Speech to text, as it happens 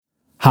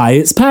Hi,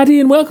 it's Paddy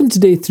and welcome to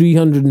day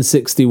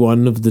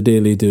 361 of the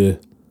Daily Do.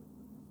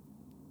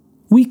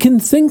 We can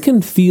think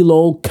and feel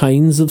all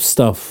kinds of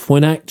stuff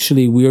when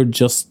actually we're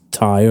just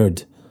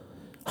tired.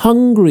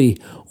 Hungry,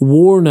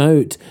 worn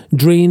out,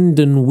 drained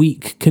and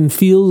weak can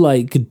feel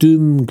like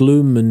doom,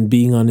 gloom and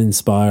being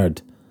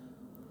uninspired.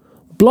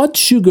 Blood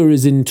sugar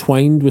is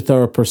entwined with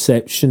our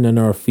perception and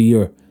our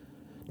fear.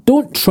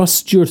 Don't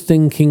trust your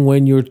thinking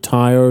when you're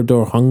tired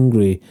or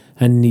hungry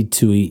and need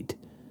to eat.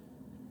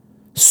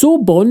 So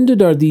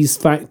bonded are these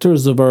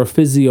factors of our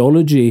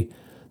physiology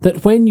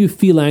that when you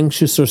feel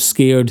anxious or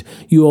scared,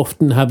 you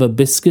often have a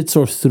biscuit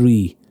or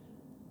three.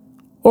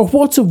 Or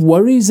what of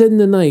worries in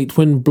the night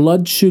when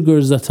blood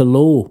sugar's at a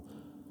low?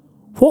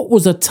 What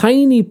was a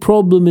tiny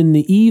problem in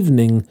the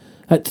evening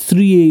at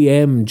 3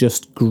 a.m.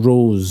 just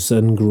grows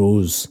and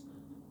grows.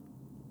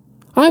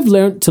 I've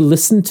learnt to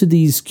listen to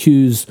these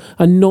cues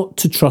and not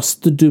to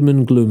trust the doom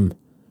and gloom.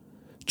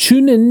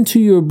 Tune into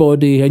your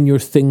body and your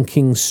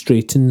thinking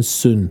straightens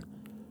soon.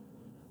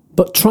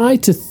 But try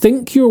to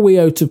think your way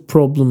out of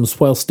problems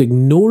whilst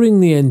ignoring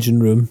the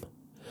engine room.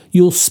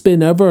 You'll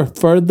spin ever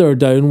further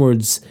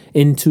downwards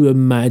into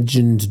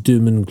imagined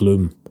doom and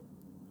gloom.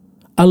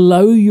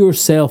 Allow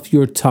yourself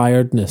your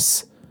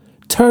tiredness.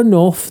 Turn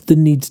off the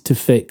need to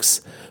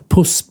fix.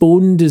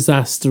 Postpone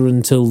disaster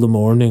until the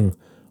morning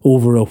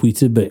over a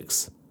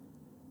Weetabix.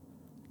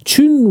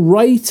 Tune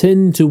right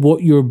into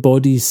what your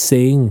body's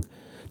saying.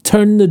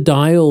 Turn the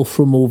dial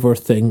from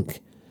overthink.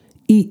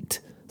 Eat,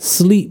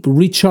 sleep,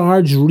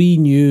 recharge,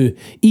 renew,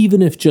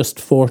 even if just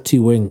 40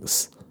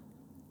 winks.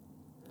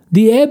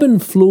 The ebb and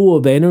flow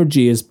of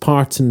energy is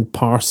part and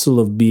parcel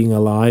of being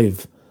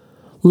alive.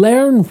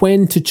 Learn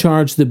when to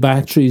charge the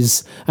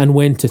batteries and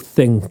when to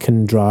think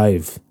and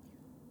drive.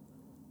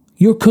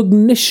 Your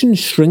cognition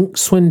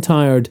shrinks when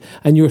tired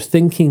and your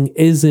thinking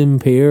is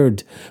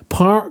impaired.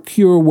 Park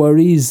your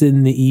worries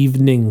in the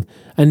evening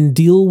and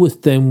deal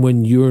with them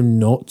when you're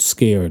not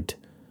scared.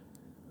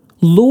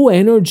 Low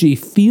energy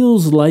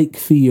feels like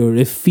fear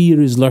if fear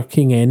is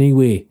lurking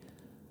anyway.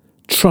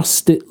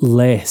 Trust it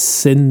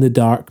less in the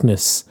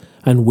darkness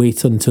and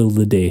wait until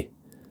the day.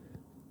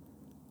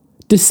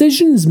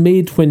 Decisions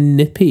made when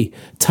nippy,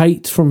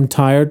 tight from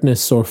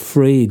tiredness or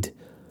frayed,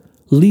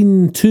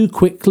 lean too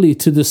quickly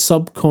to the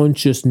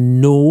subconscious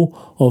no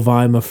of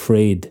I'm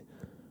afraid.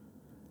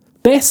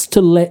 Best to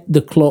let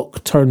the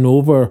clock turn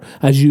over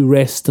as you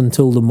rest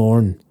until the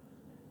morn.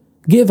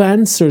 Give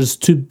answers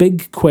to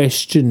big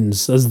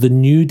questions as the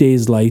new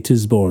day's light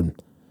is born.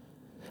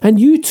 And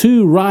you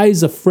too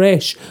rise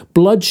afresh,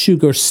 blood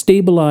sugar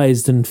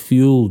stabilised and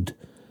fuelled,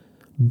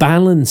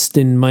 balanced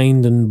in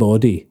mind and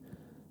body,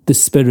 the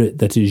spirit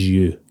that is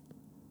you.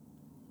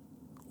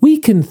 We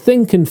can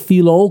think and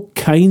feel all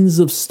kinds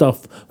of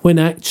stuff when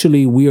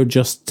actually we're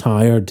just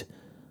tired.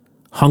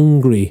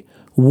 Hungry,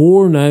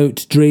 worn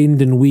out,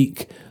 drained and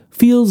weak,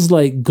 feels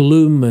like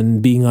gloom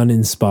and being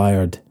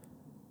uninspired.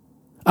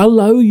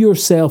 Allow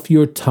yourself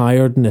your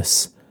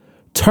tiredness.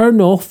 Turn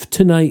off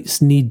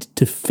tonight's need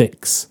to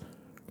fix.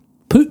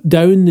 Put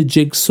down the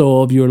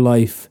jigsaw of your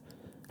life,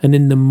 and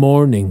in the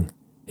morning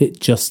it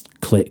just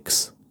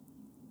clicks.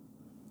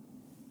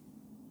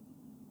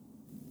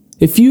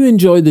 If you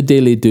enjoy the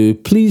Daily Do,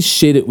 please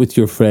share it with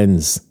your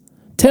friends.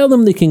 Tell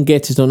them they can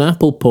get it on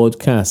Apple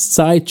Podcasts,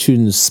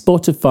 iTunes,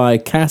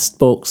 Spotify,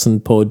 Castbox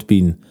and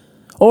Podbean.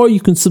 Or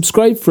you can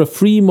subscribe for a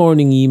free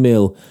morning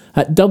email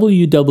at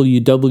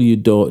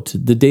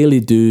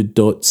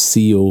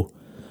www.thedailydo.co.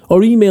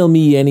 Or email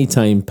me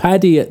anytime,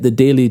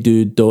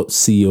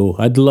 paddy@thedailydo.co.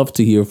 I'd love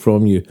to hear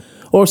from you.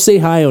 Or say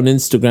hi on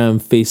Instagram,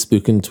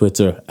 Facebook and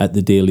Twitter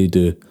 @The Daily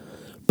Do.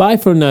 Bye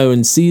for now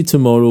and see you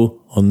tomorrow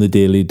on The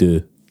Daily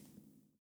Do.